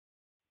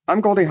I'm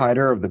Goldie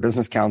Hyder of the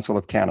Business Council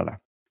of Canada.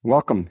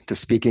 Welcome to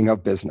Speaking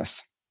of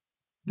Business.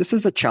 This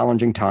is a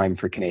challenging time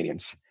for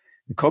Canadians.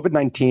 The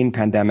COVID-19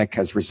 pandemic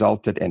has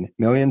resulted in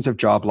millions of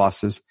job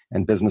losses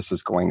and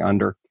businesses going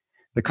under.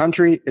 The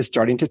country is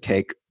starting to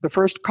take the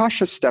first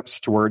cautious steps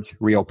towards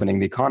reopening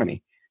the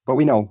economy, but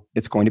we know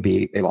it's going to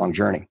be a long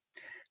journey.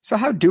 So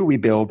how do we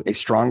build a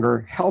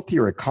stronger,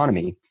 healthier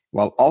economy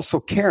while also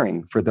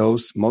caring for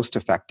those most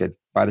affected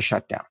by the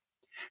shutdown?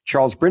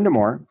 Charles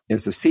Brindamour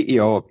is the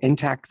CEO of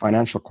Intact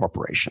Financial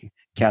Corporation,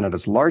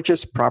 Canada's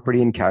largest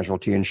property and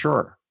casualty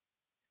insurer.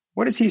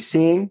 What is he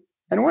seeing,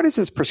 and what is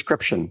his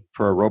prescription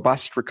for a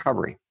robust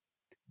recovery?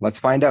 Let's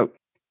find out.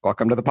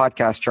 Welcome to the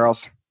podcast,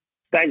 Charles.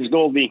 Thanks,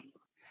 Goldie.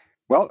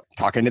 Well,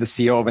 talking to the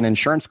CEO of an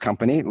insurance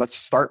company, let's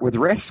start with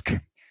risk.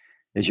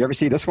 Did you ever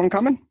see this one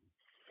coming?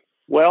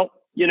 Well,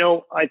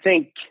 I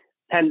think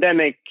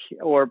pandemic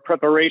or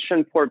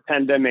preparation for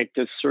pandemic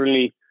is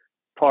certainly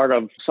part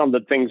of some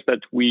of the things that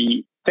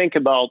we think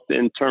about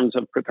in terms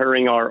of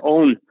preparing our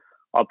own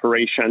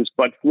operations,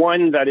 but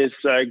one that is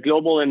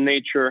global in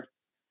nature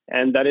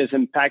and that is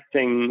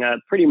impacting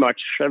pretty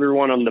much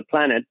everyone on the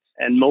planet,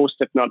 and most,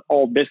 if not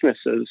all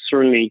businesses,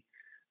 certainly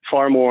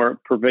far more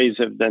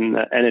pervasive than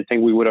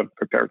anything we would have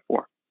prepared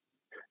for.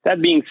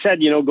 That being said,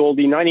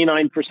 Goldie,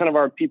 99% of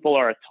our people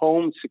are at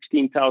home,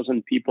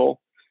 16,000 people.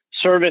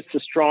 Service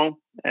is strong,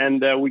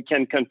 and we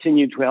can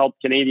continue to help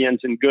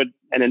Canadians in good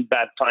and in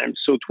bad times.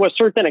 So to a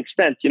certain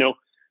extent,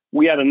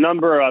 we had a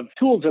number of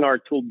tools in our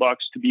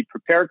toolbox to be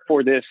prepared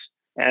for this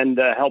and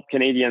help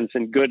Canadians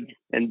in good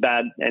and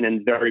bad and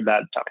in very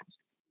bad times.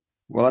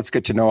 Well, that's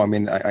good to know. I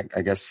mean,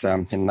 I guess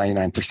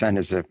 99%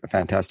 is a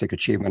fantastic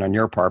achievement on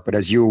your part. But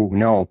as you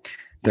know,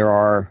 there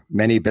are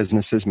many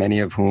businesses, many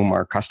of whom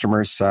are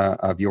customers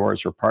of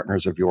yours or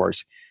partners of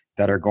yours,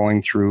 that are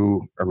going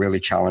through a really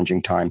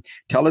challenging time.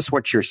 Tell us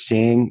what you're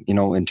seeing,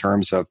 in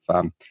terms of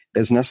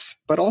business,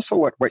 but also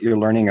what you're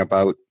learning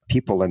about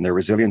people and their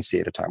resiliency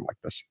at a time like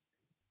this.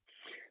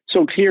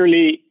 So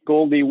clearly,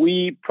 Goldie,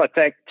 we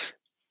protect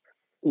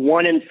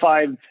 1 in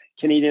 5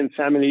 Canadian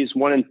families,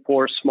 1 in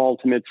 4 small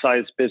to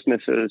mid-sized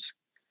businesses,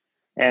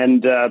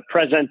 and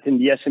present in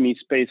the SME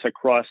space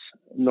across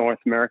North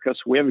America.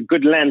 So we have a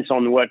good lens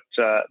on what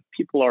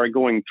people are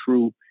going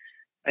through,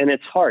 and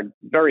it's hard,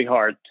 very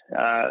hard.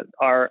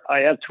 I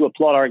have to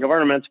applaud our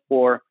government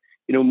for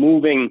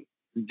moving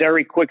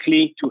very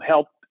quickly to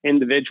help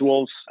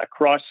individuals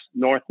across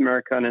North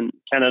America and in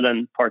Canada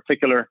in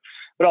particular.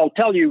 But I'll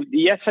tell you,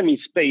 the SME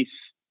space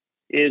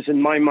is,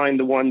 in my mind,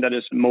 the one that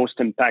is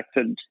most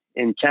impacted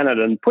in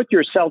Canada. And put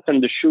yourself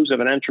in the shoes of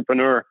an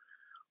entrepreneur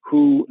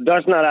who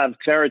does not have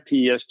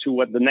clarity as to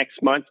what the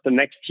next month, the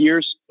next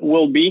years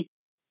will be.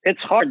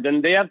 It's hard,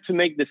 and they have to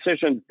make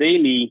decisions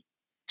daily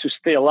to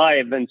stay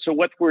alive. And so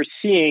what we're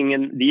seeing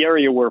in the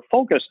area we're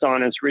focused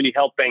on is really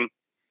helping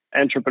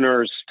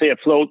entrepreneurs stay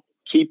afloat,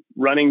 keep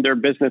running their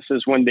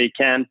businesses when they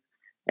can,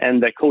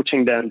 and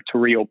coaching them to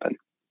reopen.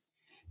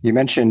 You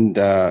mentioned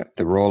the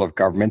role of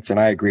governments, and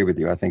I agree with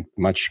you. I think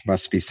much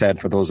must be said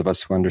for those of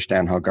us who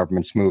understand how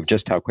governments move,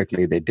 just how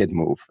quickly they did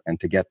move, and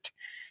to get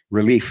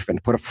relief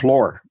and put a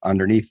floor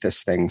underneath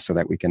this thing so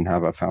that we can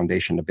have a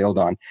foundation to build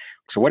on.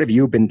 So what have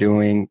you been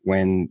doing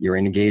when you're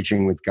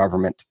engaging with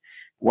government?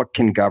 What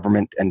can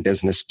government and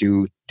business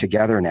do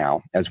together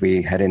now as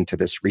we head into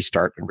this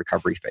restart and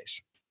recovery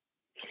phase?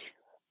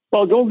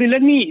 Well, Goldie,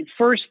 let me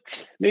first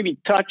maybe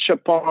touch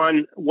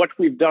upon what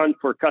we've done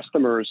for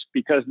customers,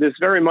 because this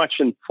very much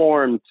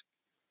informed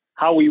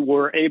how we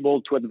were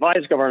able to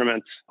advise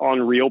governments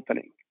on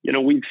reopening.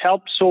 We've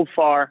helped so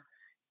far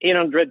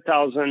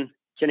 800,000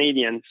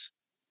 Canadians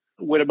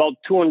with about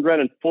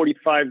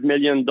 $245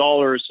 million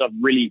of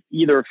relief,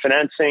 either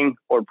financing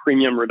or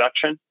premium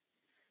reduction,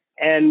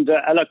 and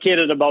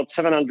allocated about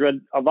 700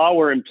 of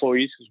our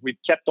employees, because we've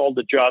kept all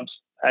the jobs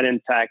at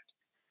Intact,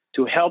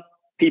 to help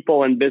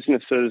people and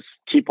businesses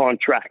keep on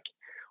track.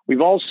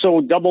 We've also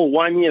double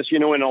whammy, as you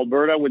know, in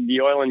Alberta with the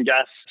oil and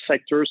gas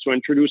sector, so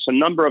introduce a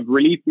number of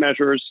relief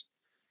measures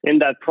in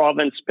that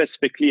province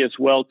specifically as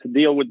well to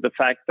deal with the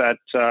fact that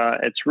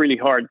it's really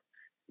hard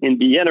in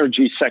the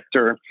energy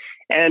sector.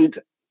 And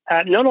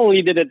not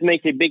only did it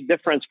make a big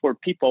difference for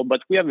people, but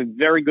we have a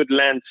very good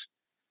lens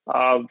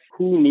of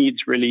who needs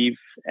relief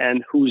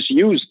and who's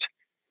used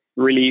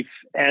relief.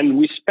 And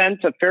we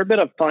spent a fair bit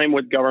of time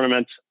with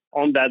governments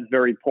on that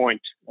very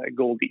point,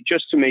 Goldie,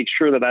 just to make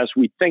sure that as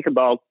we think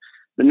about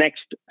the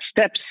next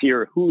steps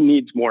here, who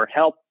needs more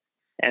help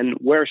and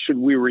where should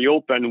we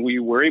reopen, we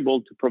were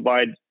able to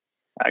provide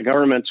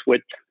governments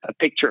with a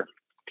picture.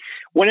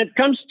 When it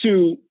comes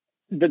to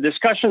the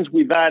discussions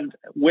we've had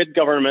with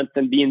government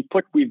and the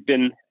input we've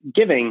been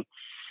giving,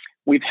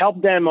 we've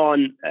helped them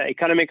on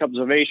economic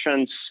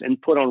observations,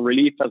 input on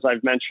relief, as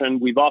I've mentioned.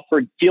 We've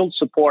offered field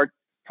support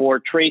for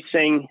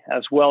tracing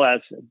as well as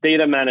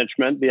data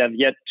management. They have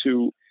yet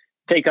to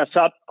take us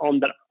up on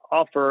that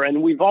offer.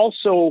 And we've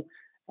also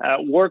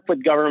worked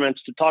with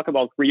governments to talk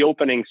about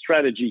reopening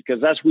strategy,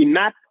 because as we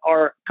map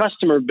our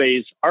customer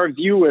base, our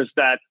view is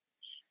that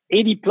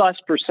 80+%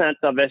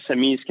 of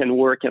SMEs can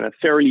work in a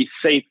fairly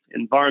safe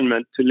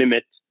environment to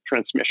limit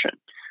transmission.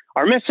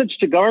 Our message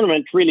to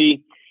government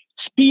really,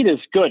 speed is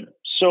good.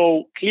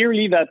 So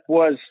clearly that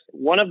was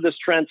one of the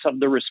strengths of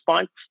the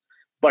response,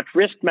 but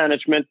risk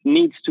management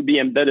needs to be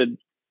embedded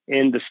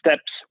in the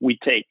steps we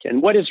take.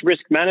 And what is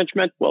risk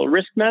management? Well,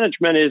 risk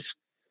management is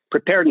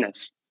preparedness.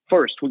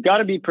 First, we got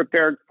to be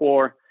prepared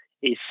for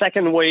a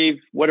second wave,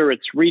 whether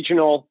it's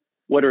regional,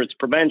 whether it's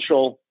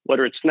provincial,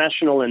 whether it's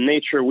national in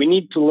nature. We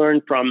need to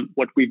learn from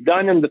what we've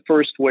done in the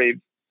first wave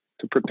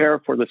to prepare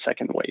for the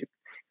second wave.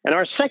 And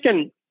our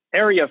second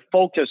area of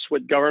focus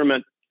with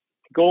government,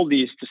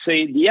 Goldie, is to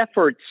say the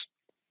efforts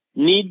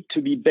need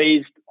to be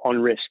based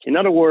on risk. In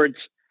other words,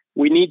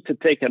 we need to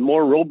take a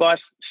more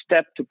robust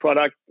step to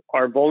protect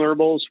our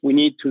vulnerables. We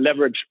need to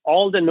leverage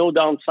all the no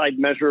downside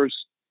measures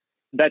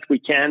that we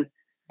can.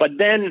 But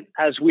then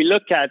as we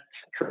look at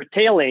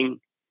curtailing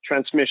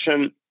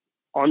transmission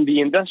on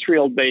the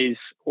industrial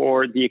base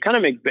or the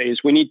economic base,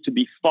 we need to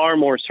be far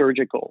more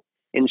surgical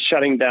in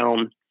shutting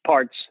down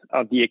parts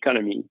of the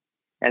economy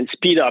and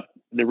speed up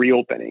the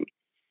reopening.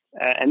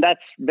 And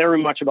that's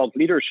very much about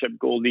leadership,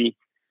 Goldie.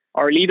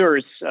 Our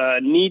leaders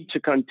need to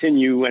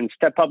continue and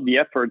step up the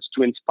efforts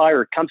to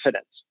inspire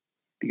confidence,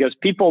 because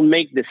people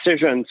make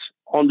decisions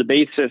on the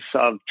basis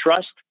of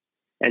trust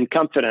and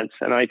confidence.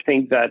 And I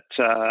think that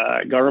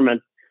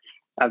government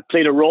have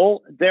played a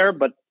role there,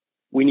 but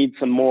we need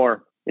some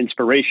more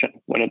inspiration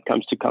when it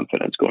comes to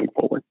confidence going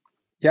forward.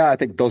 Yeah, I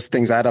think those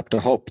things add up to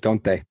hope,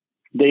 don't they?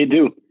 They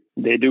do.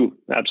 They do.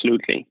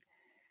 Absolutely.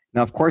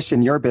 Now, of course,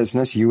 in your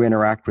business, you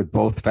interact with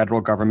both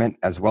federal government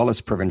as well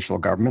as provincial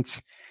governments.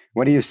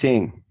 What are you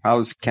seeing?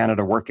 How's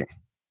Canada working?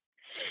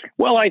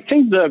 Well, I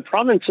think the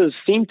provinces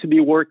seem to be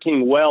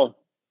working well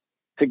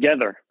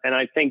together. And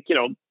I think,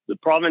 the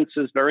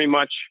provinces very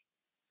much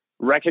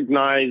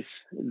recognize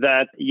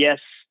that, yes,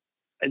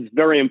 it's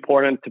very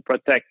important to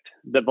protect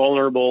the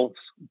vulnerable,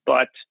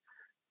 but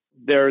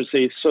there's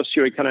a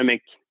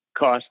socioeconomic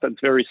cost that's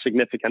very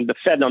significant. The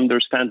Fed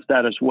understands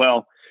that as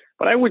well.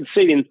 But I would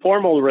say the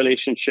informal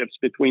relationships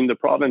between the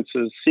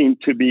provinces seem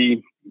to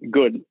be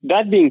good.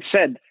 That being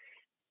said,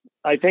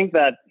 I think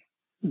that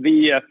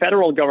the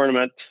federal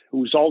government,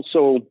 who's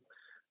also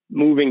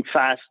moving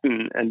fast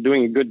and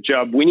doing a good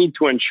job, we need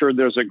to ensure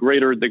there's a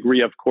greater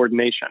degree of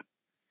coordination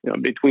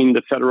between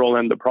the federal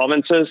and the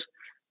provinces,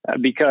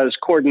 because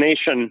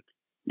coordination,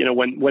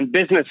 when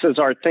businesses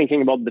are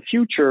thinking about the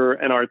future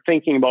and are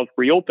thinking about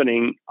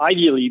reopening,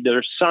 ideally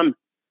there's some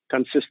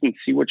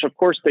consistency, which of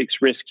course takes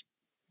risk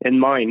in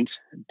mind.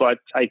 But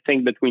I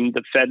think between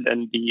the Fed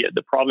and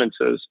the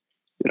provinces,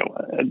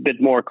 a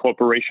bit more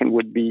cooperation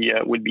would be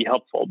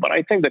helpful. But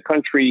I think the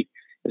country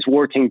is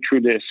working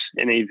through this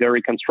in a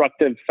very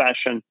constructive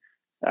fashion.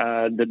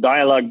 The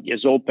dialogue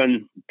is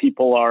open,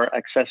 people are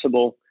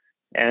accessible,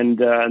 and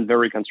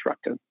very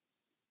constructive.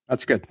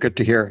 That's good. Good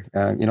to hear.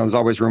 There's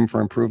always room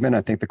for improvement.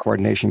 I think the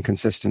coordination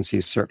consistency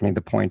is certainly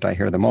the point I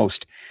hear the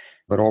most.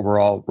 But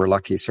overall, we're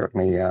lucky,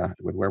 certainly,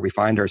 with where we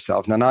find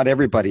ourselves. Now, not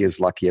everybody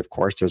is lucky, of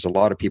course. There's a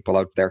lot of people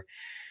out there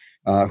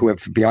who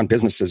have, beyond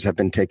businesses, have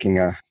been taking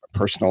a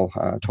personal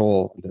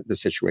toll that the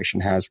situation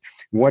has.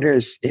 What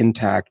is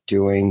Intact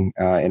doing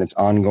in its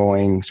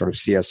ongoing sort of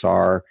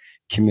CSR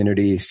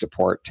community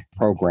support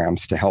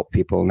programs to help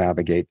people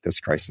navigate this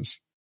crisis?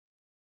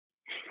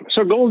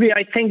 So, Goldie,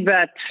 I think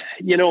that,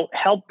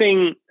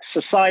 helping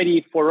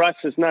society for us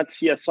is not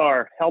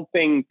CSR.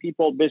 Helping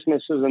people,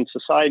 businesses, and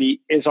society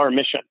is our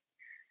mission.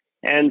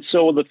 And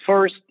so the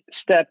first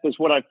step is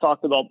what I've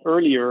talked about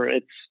earlier.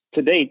 It's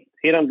to date,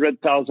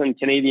 800,000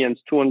 Canadians,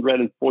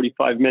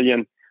 245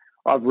 million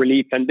of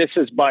relief. And this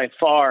is by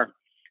far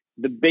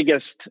the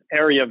biggest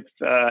area of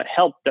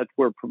help that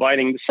we're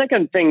providing. The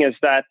second thing is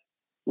that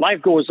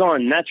life goes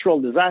on, natural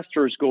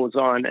disasters goes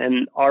on,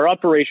 and our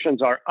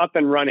operations are up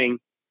and running,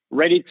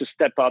 ready to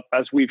step up,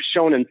 as we've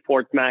shown in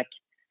Fort Mac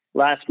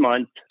last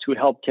month, to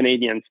help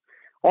Canadians.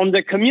 On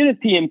the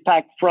community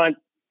impact front,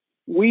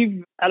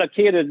 we've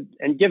allocated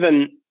and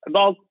given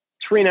about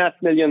 $3.5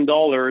 million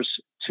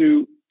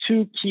to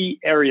two key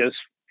areas.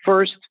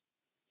 First,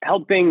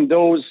 helping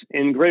those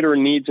in greater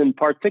needs, in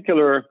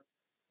particular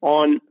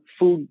on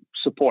food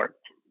support,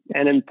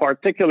 and in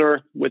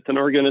particular with an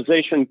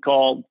organization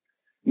called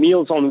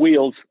Meals on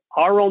Wheels.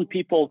 Our own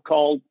people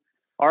called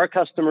our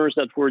customers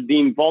that were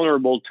deemed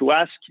vulnerable to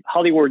ask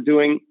how they were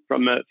doing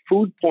from a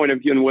food point of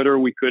view and whether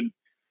we could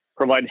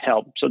provide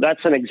help. So that's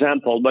an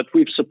example. But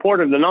we've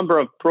supported a number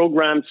of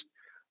programs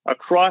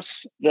across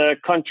the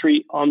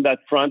country on that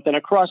front and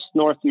across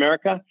North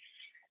America.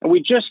 And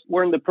we just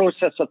were in the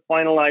process of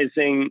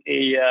finalizing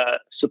a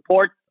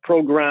support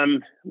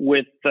program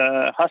with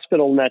the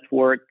hospital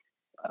network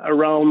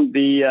around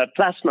the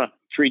plasma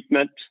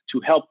treatment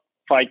to help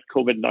fight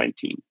COVID-19.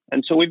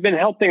 And so we've been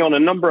helping on a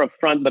number of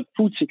fronts, but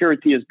food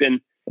security has been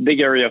a big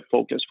area of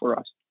focus for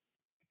us.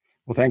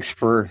 Well, thanks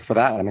for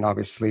that. I mean,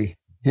 obviously,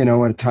 at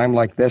a time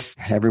like this,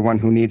 everyone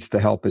who needs the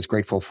help is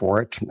grateful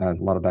for it. A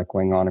lot of that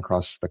going on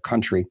across the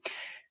country.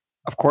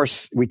 Of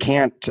course, we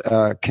can't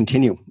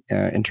continue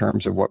in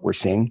terms of what we're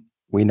seeing.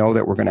 We know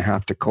that we're going to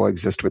have to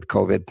coexist with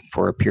COVID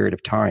for a period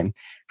of time.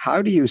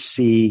 How do you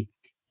see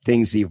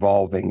things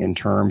evolving in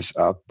terms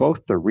of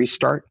both the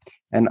restart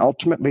and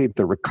ultimately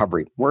the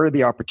recovery? Where are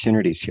the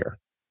opportunities here?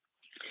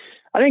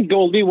 I think,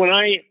 Goldie, when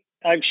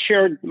I've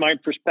shared my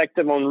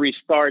perspective on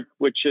restart,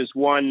 which is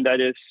one that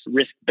is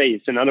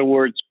risk-based. In other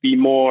words, be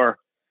more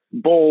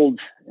bold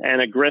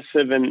and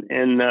aggressive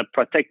in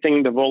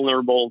protecting the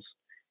vulnerables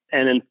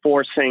and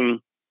enforcing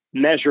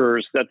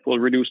measures that will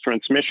reduce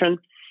transmission.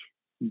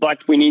 But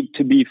we need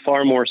to be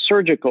far more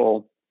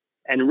surgical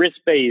and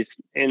risk-based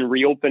in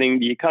reopening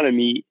the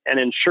economy and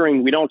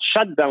ensuring we don't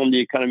shut down the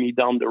economy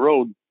down the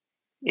road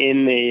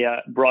in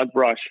a broad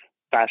brush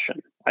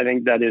fashion. I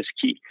think that is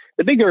key.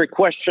 The bigger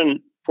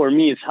question for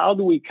me is how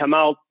do we come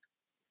out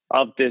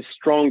of this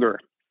stronger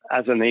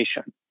as a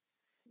nation?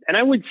 And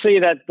I would say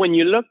that when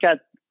you look at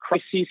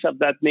crises of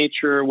that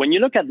nature, when you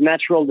look at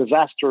natural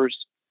disasters,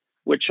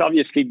 which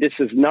obviously this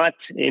is not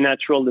a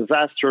natural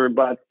disaster,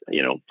 but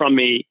from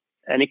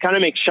an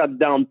economic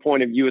shutdown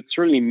point of view, it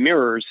certainly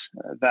mirrors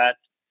that.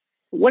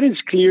 What is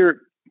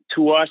clear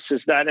to us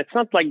is that it's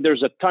not like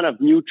there's a ton of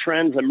new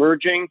trends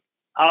emerging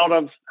out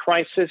of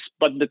crisis,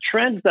 but the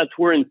trends that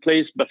were in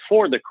place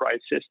before the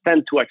crisis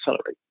tend to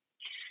accelerate.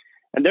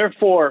 And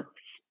therefore,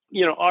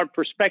 our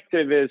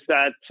perspective is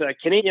that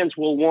Canadians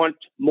will want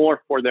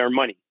more for their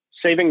money.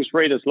 Savings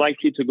rate is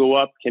likely to go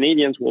up.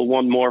 Canadians will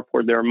want more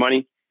for their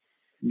money.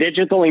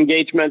 Digital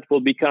engagement will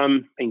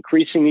become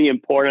increasingly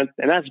important.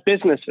 And as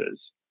businesses,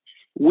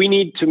 we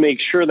need to make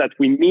sure that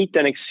we meet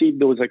and exceed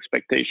those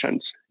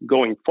expectations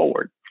going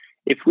forward.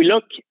 If we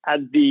look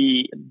at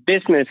the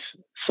business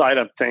side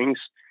of things,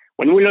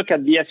 when we look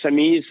at the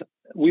SMEs,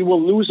 we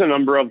will lose a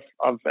number of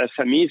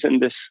SMEs in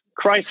this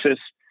crisis,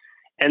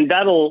 and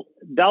that'll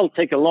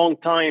take a long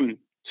time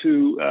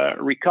to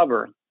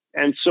recover.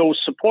 And so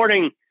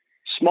supporting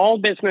small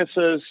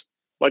businesses,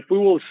 but we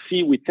will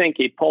see, we think,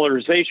 a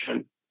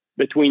polarization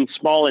between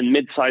small and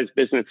mid-sized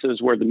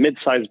businesses, where the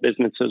mid-sized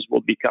businesses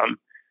will become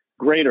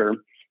greater.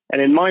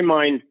 And in my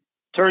mind,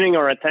 turning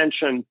our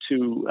attention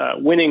to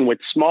winning with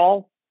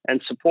small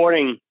and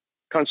supporting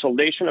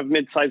consolidation of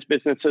mid-sized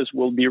businesses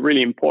will be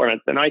really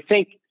important. And I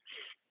think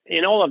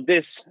in all of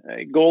this,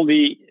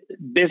 Goldie,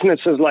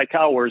 businesses like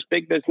ours,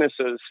 big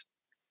businesses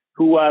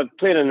who have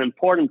played an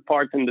important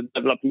part in the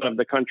development of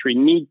the country,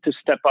 need to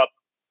step up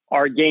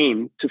our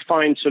game to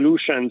find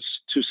solutions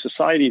to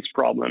society's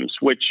problems,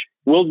 which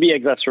will be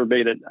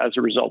exacerbated as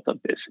a result of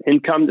this.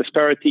 Income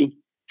disparity,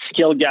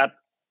 skill gap.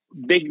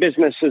 Big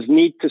businesses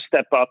need to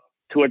step up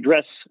to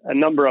address a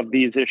number of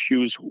these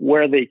issues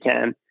where they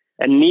can,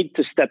 and need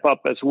to step up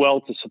as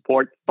well to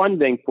support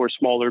funding for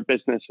smaller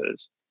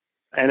businesses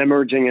and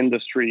emerging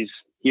industries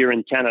here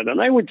in Canada.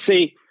 And I would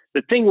say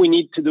the thing we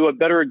need to do a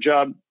better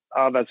job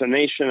of as a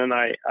nation, and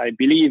I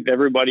believe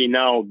everybody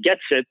now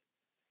gets it,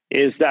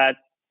 is that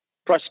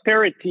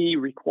prosperity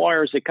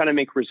requires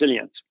economic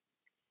resilience.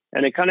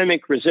 And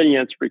economic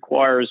resilience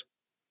requires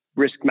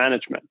risk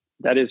management.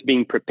 That is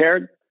being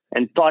prepared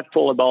and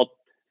thoughtful about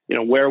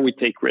where we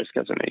take risk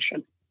as a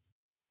nation.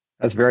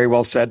 That's very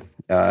well said.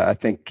 I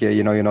think, the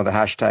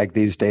hashtag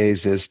these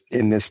days is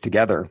in this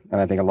together.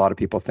 And I think a lot of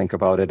people think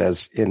about it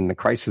as in the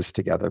crisis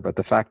together. But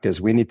the fact is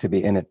we need to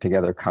be in it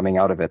together, coming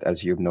out of it,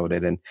 as you've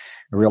noted, and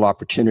a real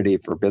opportunity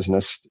for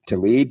business to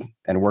lead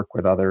and work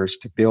with others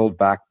to build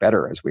back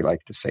better, as we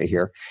like to say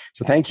here.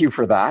 So thank you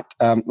for that.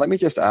 Let me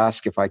just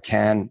ask, if I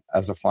can,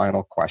 as a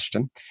final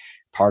question.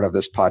 Part of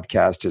this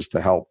podcast is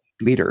to help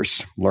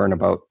leaders learn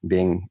about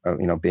being a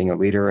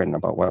leader and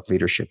about what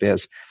leadership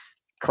is.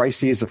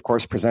 Crises, of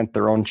course, present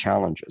their own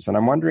challenges. And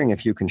I'm wondering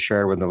if you can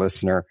share with the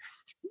listener,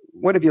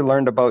 what have you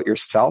learned about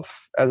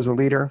yourself as a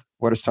leader?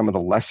 What are some of the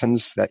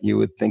lessons that you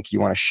would think you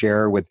want to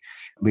share with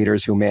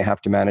leaders who may have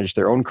to manage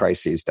their own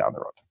crises down the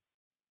road?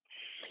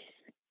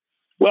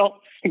 Well,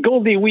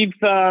 Goldie,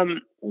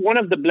 one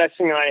of the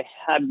blessings I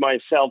had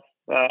myself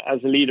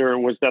as a leader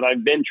was that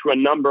I've been through a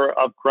number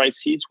of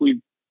crises.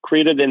 We've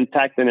created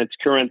Intact in its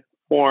current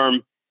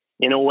form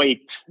in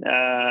 2008,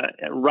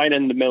 right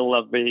in the middle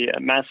of a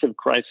massive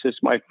crisis.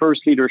 My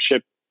first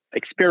leadership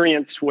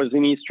experience was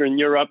in Eastern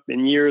Europe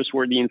in years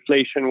where the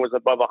inflation was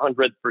above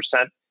 100%.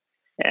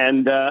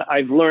 And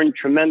I've learned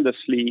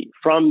tremendously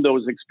from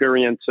those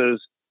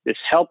experiences. This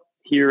helped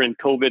here in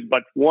COVID,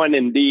 but one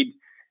indeed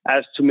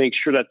as to make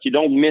sure that you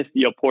don't miss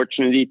the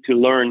opportunity to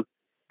learn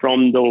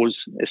from those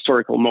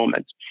historical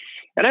moments.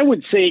 And I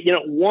would say,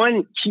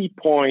 one key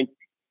point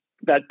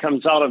that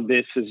comes out of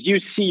this is you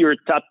see your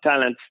top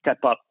talent step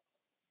up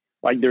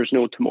like there's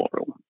no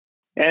tomorrow.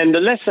 And the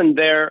lesson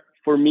there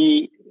for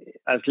me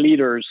as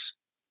leaders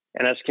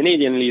and as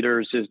Canadian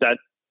leaders is that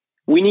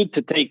we need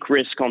to take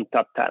risk on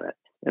top talent.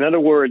 In other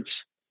words,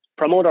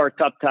 promote our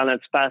top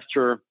talents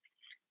faster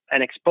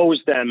and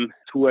expose them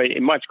to a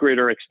much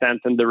greater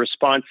extent. And the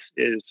response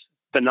is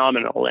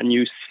phenomenal. And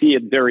you see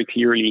it very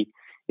clearly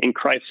in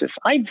crisis.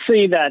 I'd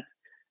say that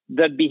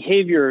the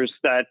behaviors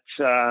that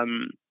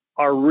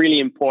are really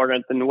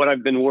important, and what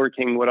I've been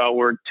working with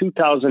our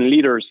 2,000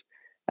 leaders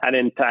at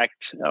Intact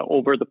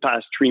over the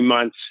past 3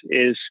 months,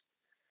 is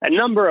a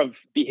number of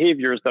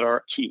behaviors that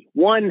are key.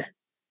 One,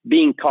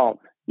 being calm.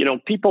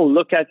 people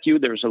look at you,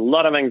 there's a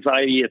lot of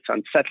anxiety, it's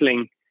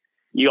unsettling.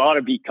 You ought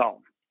to be calm.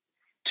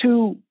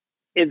 2,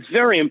 it's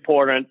very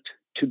important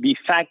to be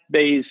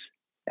fact-based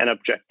and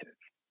objective.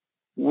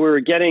 We're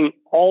getting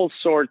all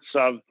sorts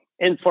of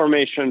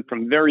information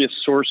from various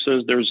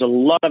sources. There's a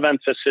lot of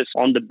emphasis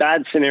on the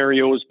bad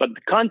scenarios, but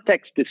the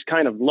context is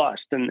kind of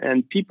lost,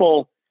 and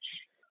people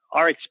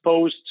are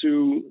exposed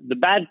to the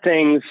bad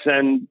things,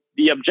 and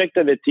the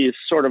objectivity is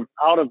sort of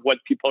out of what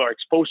people are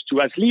exposed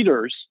to. As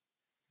leaders,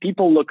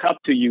 people look up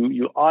to you.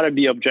 You ought to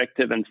be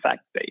objective and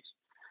fact-based.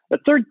 The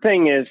third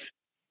thing is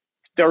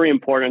very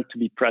important to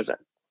be present,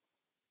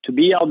 to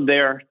be out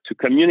there, to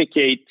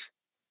communicate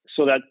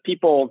so that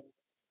people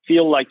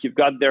feel like you've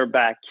got their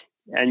back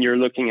and you're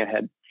looking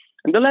ahead.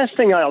 And the last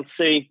thing I'll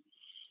say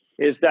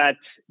is that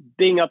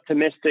being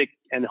optimistic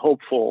and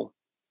hopeful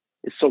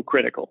is so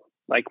critical.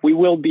 Like, we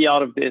will be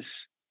out of this.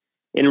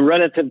 In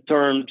relative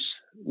terms,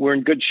 we're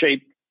in good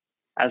shape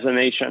as a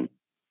nation,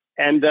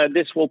 and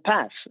this will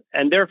pass.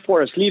 And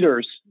therefore, as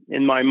leaders,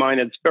 in my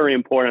mind, it's very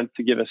important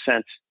to give a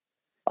sense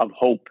of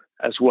hope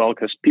as well,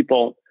 because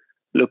people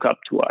look up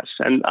to us.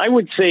 And I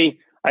would say,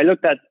 I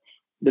looked at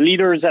the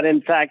leaders at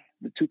Intact,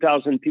 the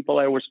 2,000 people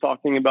I was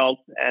talking about,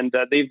 and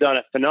they've done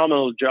a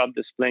phenomenal job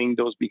displaying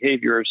those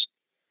behaviors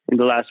in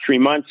the last 3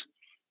 months.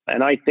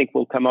 And I think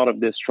we'll come out of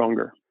this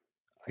stronger.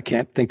 I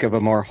can't think of a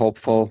more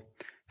hopeful,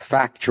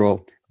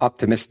 factual,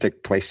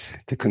 optimistic place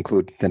to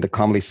conclude than to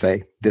calmly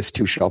say, this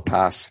too shall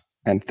pass.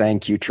 And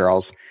thank you,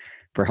 Charles,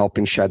 for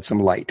helping shed some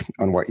light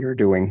on what you're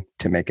doing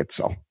to make it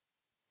so.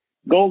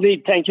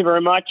 Goldie, thank you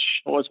very much.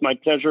 It was my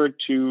pleasure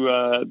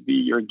to be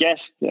your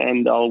guest,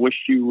 and I'll wish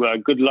you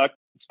good luck.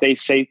 Stay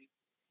safe.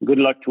 Good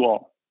luck to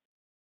all.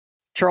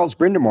 Charles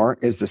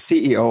Brindamour is the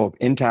CEO of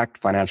Intact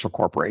Financial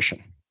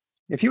Corporation.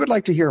 If you would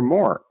like to hear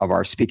more of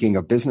our Speaking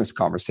of Business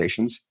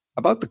conversations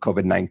about the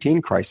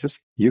COVID-19 crisis,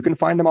 you can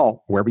find them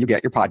all wherever you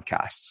get your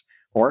podcasts,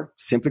 or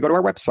simply go to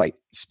our website,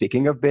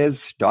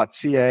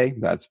 speakingofbiz.ca.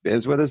 That's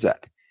biz with a Z.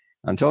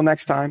 Until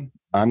next time,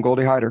 I'm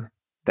Goldie Hyder.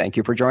 Thank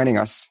you for joining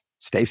us.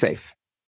 Stay safe.